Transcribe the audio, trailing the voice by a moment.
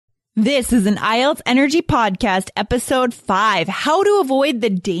This is an IELTS Energy Podcast, episode 5, How to Avoid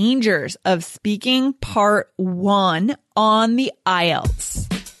the Dangers of Speaking, part 1 on the IELTS.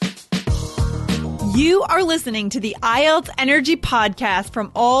 You are listening to the IELTS Energy Podcast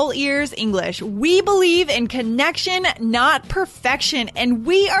from All Ears English. We believe in connection, not perfection, and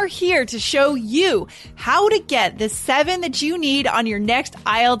we are here to show you how to get the 7 that you need on your next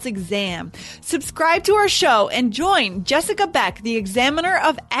IELTS exam. Subscribe to our show and join Jessica Beck, the Examiner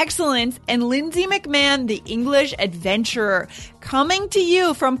of Excellence, and Lindsay McMahon, the English Adventurer, coming to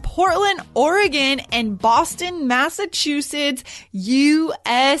you from Portland, Oregon, and Boston, Massachusetts,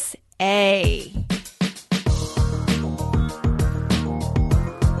 USA.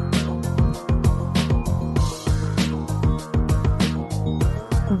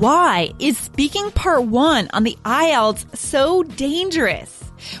 Why is speaking part 1 on the IELTS so dangerous?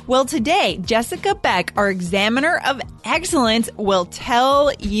 Well, today, Jessica Beck, our Examiner of Excellence, will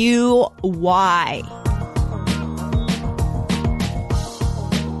tell you why.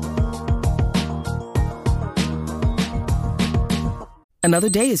 Another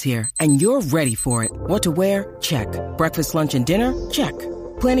day is here, and you're ready for it. What to wear? Check. Breakfast, lunch, and dinner? Check.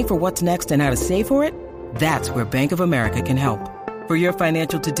 Planning for what's next and how to save for it? That's where Bank of America can help. For your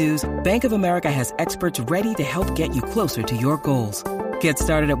financial to-dos, Bank of America has experts ready to help get you closer to your goals. Get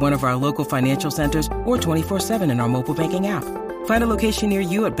started at one of our local financial centers or 24/7 in our mobile banking app. Find a location near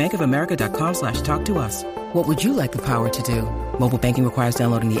you at bankofamerica.com/talktous. What would you like the power to do? Mobile banking requires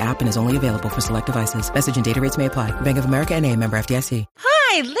downloading the app and is only available for select devices. Message and data rates may apply. Bank of America N.A., member FDIC.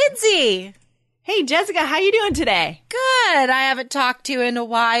 Hi, Lindsay. Hey, Jessica, how you doing today? Good. I haven't talked to you in a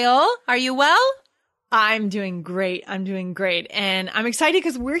while. Are you well? I'm doing great. And I'm excited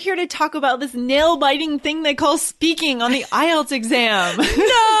because we're here to talk about this nail-biting thing they call speaking on the IELTS exam.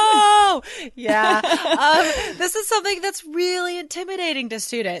 No! Yeah. This is something that's really intimidating to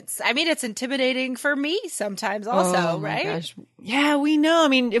students. I mean, it's intimidating for me sometimes also, right? Gosh. Yeah, we know. I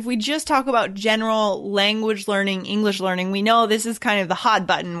mean, if we just talk about general language learning, English learning, we know this is kind of the hot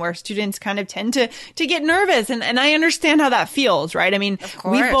button where students kind of tend to get nervous. And I understand how that feels, right? I mean,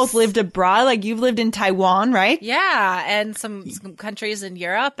 we've both lived abroad. Like you've lived in Taiwan, right? Yeah, and some countries in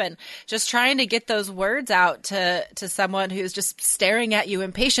Europe, and just trying to get those words out to someone who's just staring at you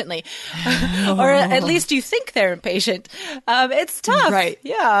impatiently, or at least you think they're impatient. It's tough, right?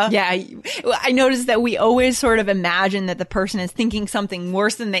 Yeah, yeah. I noticed that we always sort of imagine that the person is thinking something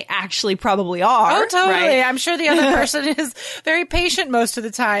worse than they actually probably are. Oh, totally. Right? I'm sure the other person is very patient most of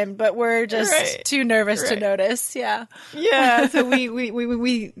the time, but we're just too nervous to notice. Yeah, yeah. So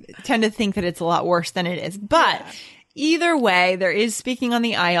we tend to think that it's a lot worse than it is. But either way, there is speaking on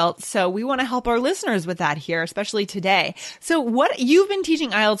the IELTS. So we want to help our listeners with that here, especially today. So you've been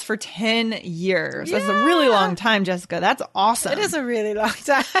teaching IELTS for 10 years. Yeah. That's a really long time, Jessica. That's awesome. It is a really long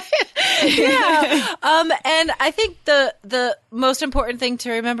time. Yeah. And I think the most important thing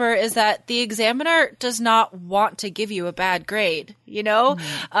to remember is that the examiner does not want to give you a bad grade, you know?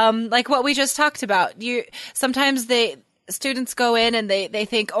 Like what we just talked about. Sometimes students go in and they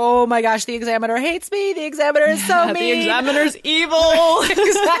think, oh my gosh, the examiner hates me. The examiner is so mean. The examiner's evil.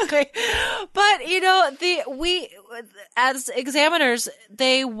 Exactly. But we as examiners,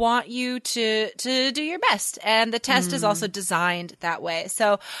 they want you to do your best, and the test is also designed that way.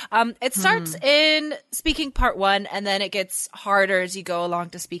 So it starts in speaking part 1, and then it gets harder as you go along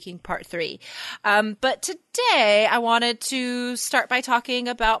to speaking part 3. But today I wanted to start by talking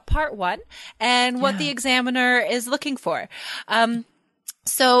about part 1 and what the examiner is looking for.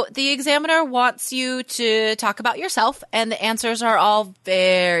 So the examiner wants you to talk about yourself, and the answers are all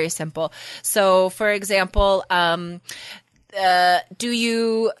very simple. So, for example, do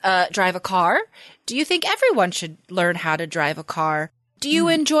you drive a car? Do you think everyone should learn how to drive a car? Do you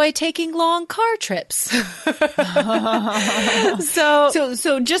enjoy taking long car trips?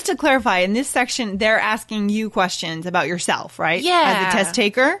 So just to clarify, in this section, they're asking you questions about yourself, right? Yeah. As a test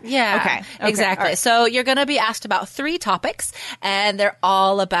taker? Yeah. Okay. Exactly. Right. So you're going to be asked about 3 topics, and they're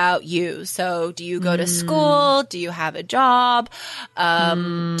all about you. So do you go to school? Do you have a job?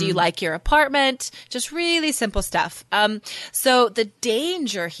 Do you like your apartment? Just really simple stuff. So the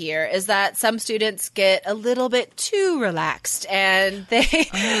danger here is that some students get a little bit too relaxed, and they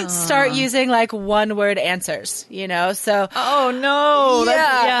start using like one-word answers, you know? So, oh no. Which,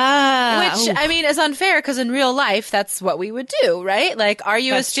 I mean, is unfair because in real life, that's what we would do, right? Like, are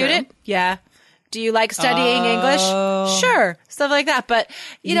you a student? True. Yeah. Do you like studying English? Sure. Stuff like that. But,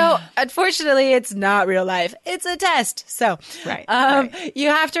 you know, unfortunately, it's not real life. It's a test. So you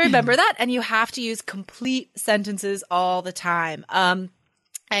have to remember that, and you have to use complete sentences all the time.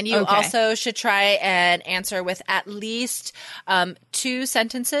 And you also should try and answer with at least 2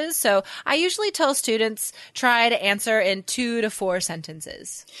 sentences. So I usually tell students try to answer in 2 to 4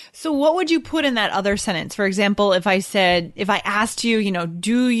 sentences. So what would you put in that other sentence? For example, if I asked you,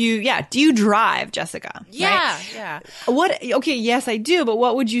 do you drive, Jessica? Yeah, right? yeah. Okay, yes, I do. But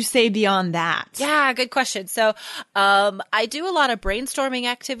what would you say beyond that? Yeah, good question. So I do a lot of brainstorming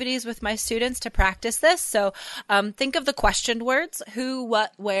activities with my students to practice this. So think of the questioned words: who,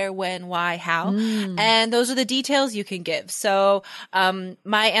 what, where, when, why, how. And those are the details you can give. So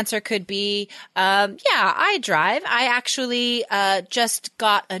my answer could be, I drive. I actually just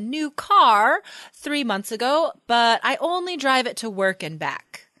got a new car 3 months ago, but I only drive it to work and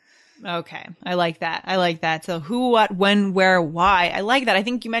back. Okay. I like that. So who, what, when, where, why. I like that. I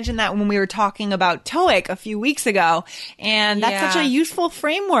think you mentioned that when we were talking about TOEIC a few weeks ago. And that's such a useful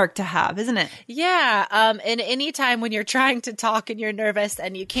framework to have, isn't it? Yeah. And any time when you're trying to talk and you're nervous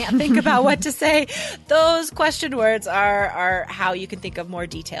and you can't think about what to say, those question words are how you can think of more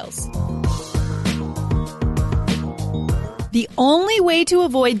details. The only way to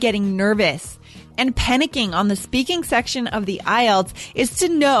avoid getting nervous and panicking on the speaking section of the IELTS is to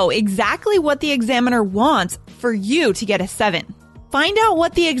know exactly what the examiner wants for you to get a 7. Find out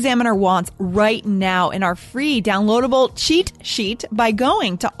what the examiner wants right now in our free downloadable cheat sheet by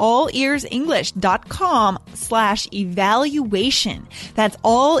going to allearsenglish.com/evaluation. That's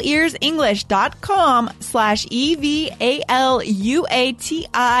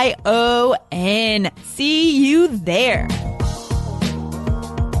allearsenglish.com/evaluation. See you there.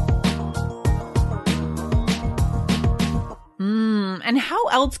 And how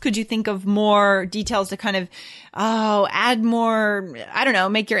else could you think of more details to kind of, add more, I don't know,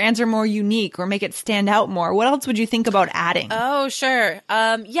 make your answer more unique or make it stand out more? What else would you think about adding? Oh, sure.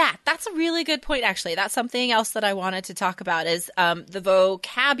 That's a really good point, actually. That's something else that I wanted to talk about is the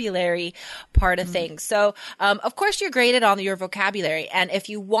vocabulary part of things. So, of course, you're graded on your vocabulary. And if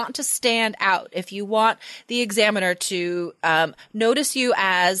you want to stand out, if you want the examiner to notice you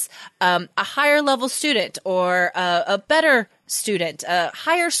as a higher level student or a better student, a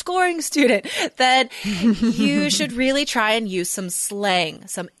higher scoring student, then you should really try and use some slang,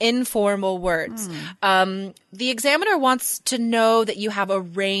 some informal words. The examiner wants to know that you have a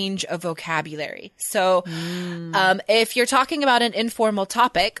range of vocabulary. So if you're talking about an informal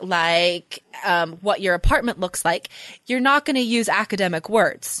topic like what your apartment looks like, you're not going to use academic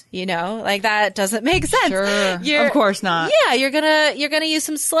words, like that doesn't make sense. Sure. Of course not. Yeah, you're going to use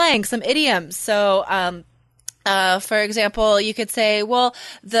some slang, some idioms. So for example, you could say, well,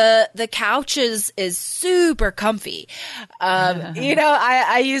 the couch is super comfy.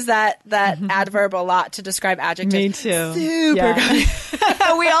 I use that adverb a lot to describe adjectives. Me too. Super comfy.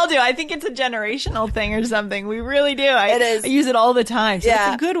 We all do. I think it's a generational thing or something. We really do. It is. I use it all the time. So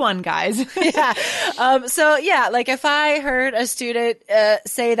Yeah. it's a good one, guys. Yeah. Like if I heard a student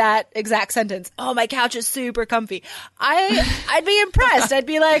say that exact sentence, oh, my couch is super comfy, I'd be impressed. I'd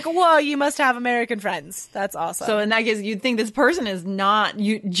be like, whoa, you must have American friends. That's awesome. So in that case, you'd think this person is not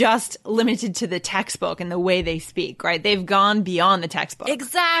just limited to the textbook and the way they speak, right? They've gone beyond the textbook.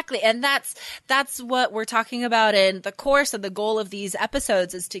 Exactly. And that's what we're talking about in the course, and the goal of these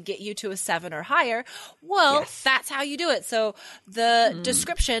episodes is to get you to a 7 or higher. Well, That's how you do it. So the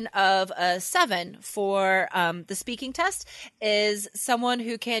description of a 7 for the speaking test is someone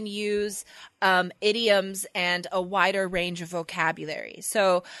who can use idioms and a wider range of vocabulary.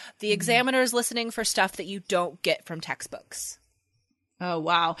 So the examiner is listening for stuff that you don't get from textbooks. Oh,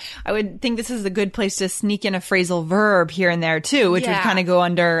 wow. I would think this is a good place to sneak in a phrasal verb here and there too, which would kind of go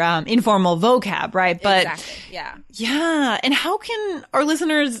under informal vocab, right? But exactly. Yeah. And how can our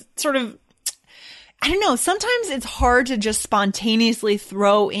listeners sort of, I don't know, sometimes it's hard to just spontaneously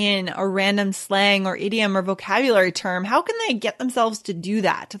throw in a random slang or idiom or vocabulary term. How can they get themselves to do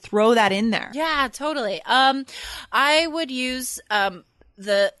that, to throw that in there? Yeah, totally. I would use the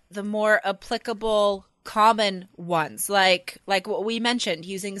more applicable common ones, like what we mentioned,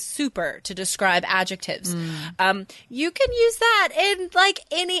 using super to describe adjectives. You can use that in like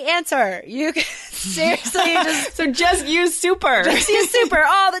any answer. You can seriously just use super. Just use super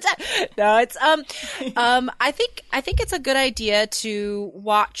all the time. No, it's I think it's a good idea to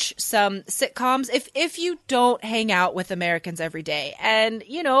watch some sitcoms if you don't hang out with Americans every day. And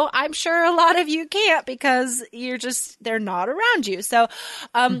I'm sure a lot of you can't because they're not around you. So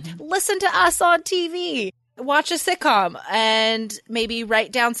listen to us on TV. Watch a sitcom and maybe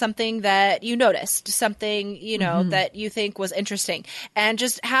write down something that you noticed, something, that you think was interesting, and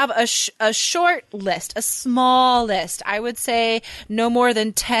just have a short list, a small list. I would say no more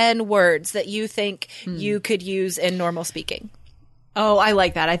than 10 words that you think you could use in normal speaking. Oh, I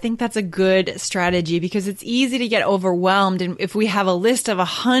like that. I think that's a good strategy because it's easy to get overwhelmed. And if we have a list of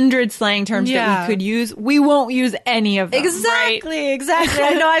 100 slang terms that we could use, we won't use any of them. Exactly, right? Exactly.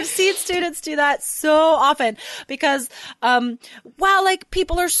 I know I've seen students do that so often because, wow, like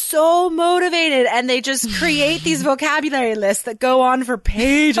people are so motivated and they just create these vocabulary lists that go on for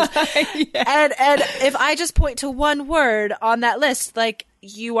pages. And if I just point to one word on that list, like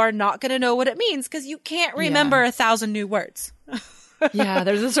you are not going to know what it means because you can't remember 1,000 new words. Yeah,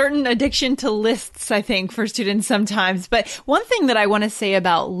 there's a certain addiction to lists, I think, for students sometimes. But one thing that I want to say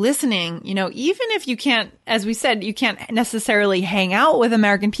about listening, you know, even if you can't, as we said, you can't necessarily hang out with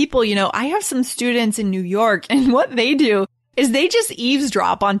American people, you know, I have some students in New York and what they do is they just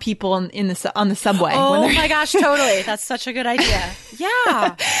eavesdrop on people on the subway. Oh my gosh, totally. That's such a good idea.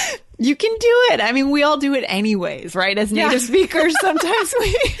 Yeah. You can do it. I mean, we all do it anyways, right? As native speakers, sometimes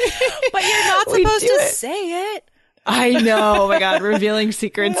we... But you're not supposed to say it. I know. Oh my God, revealing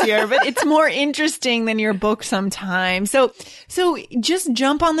secrets here, but it's more interesting than your book sometimes. So just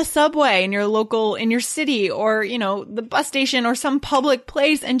jump on the subway in your city or, you know, the bus station or some public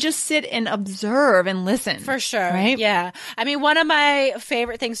place and just sit and observe and listen. For sure. Right? Yeah. I mean, one of my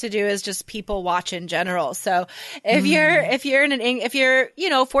favorite things to do is just people watch in general. So if you're, you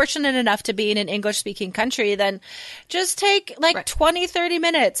know, fortunate enough to be in an English speaking country, then just take like 20, 30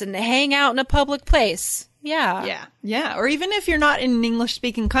 minutes and hang out in a public place. Yeah. Yeah. Or even if you're not in an English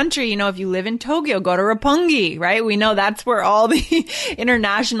speaking country, you know, if you live in Tokyo, go to Roppongi, right? We know that's where all the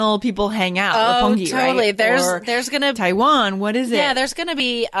international people hang out. Oh, Roppongi, totally. Right? There's gonna Taiwan. What is it? Yeah, there's gonna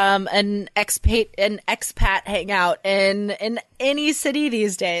be an expat hangout in any city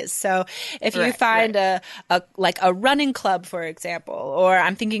these days. So if you find a running club, for example, or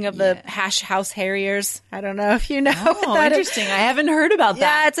I'm thinking of the Hash House Harriers. I don't know if you know. Oh, interesting. I haven't heard about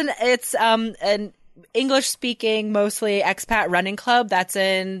that. Yeah, it's an English-speaking, mostly expat running club that's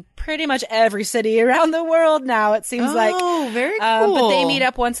in pretty much every city around the world now. It seems like. Oh, very cool. But they meet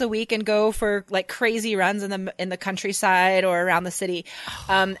up once a week and go for like crazy runs in the countryside or around the city,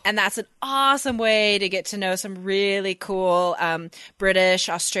 and that's an awesome way to get to know some really cool British,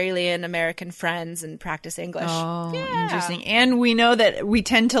 Australian, American friends and practice English. Oh, interesting. And we know that we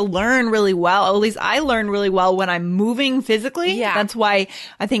tend to learn really well. At least I learn really well when I'm moving physically. Yeah. That's why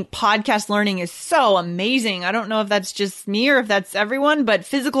I think podcast learning is so amazing. I don't know if that's just me or if that's everyone, but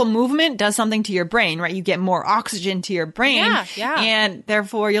physical movement does something to your brain, right? You get more oxygen to your brain. Yeah. And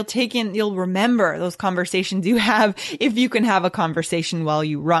therefore you'll remember those conversations you have if you can have a conversation while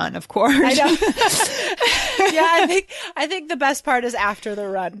you run, of course. I know. Yeah, I think the best part is after the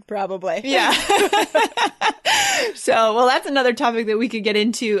run, probably. Yeah. So, well, that's another topic that we could get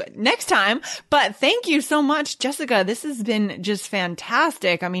into next time. But thank you so much, Jessica. This has been just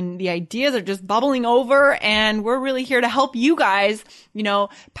fantastic. I mean, the ideas are just bubbling over and we're really here to help you guys, you know,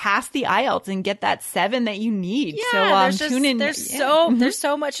 pass the IELTS and get that 7 that you need. Yeah, so tune in. There's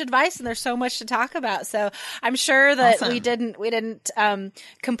so much advice and there's so much to talk about. So I'm sure that we didn't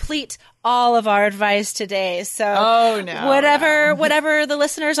complete all of our advice today. So whatever the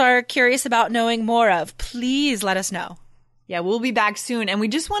listeners are curious about knowing more of, please let us know. Yeah, we'll be back soon. And we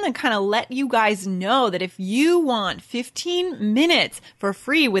just want to kind of let you guys know that if you want 15 minutes for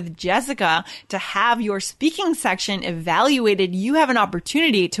free with Jessica to have your speaking section evaluated, you have an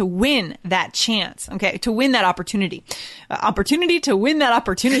opportunity to win that chance. Okay, to win that opportunity. Opportunity to win that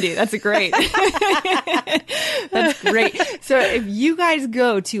opportunity. That's great. That's great. So if you guys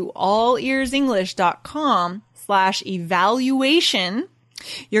go to allearsenglish.com/evaluation,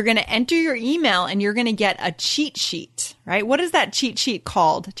 you're going to enter your email and you're going to get a cheat sheet, right? What is that cheat sheet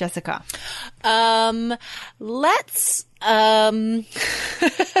called, Jessica? It's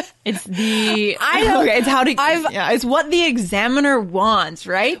it's what the examiner wants,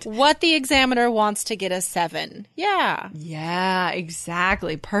 right? What the examiner wants to get a 7. Yeah. Yeah,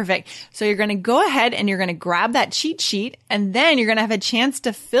 exactly. Perfect. So you're going to go ahead and you're going to grab that cheat sheet and then you're going to have a chance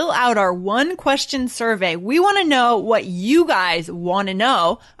to fill out our 1-question survey. We want to know what you guys want to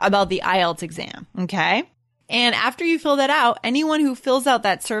know about the IELTS exam. Okay. And after you fill that out, anyone who fills out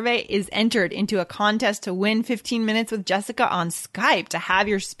that survey is entered into a contest to win 15 minutes with Jessica on Skype to have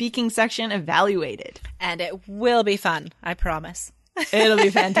your speaking section evaluated. And it will be fun, I promise. It'll be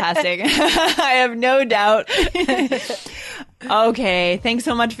fantastic. I have no doubt. Okay. Thanks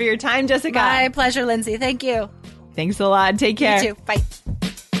so much for your time, Jessica. My pleasure, Lindsay. Thank you. Thanks a lot. Take care. You too. Bye.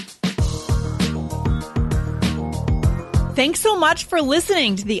 Thanks so much for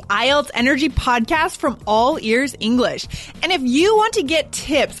listening to the IELTS Energy Podcast from All Ears English. And if you want to get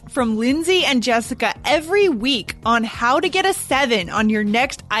tips from Lindsay and Jessica every week on how to get a 7 on your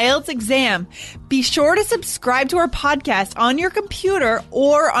next IELTS exam, be sure to subscribe to our podcast on your computer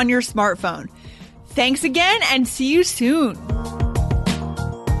or on your smartphone. Thanks again and see you soon.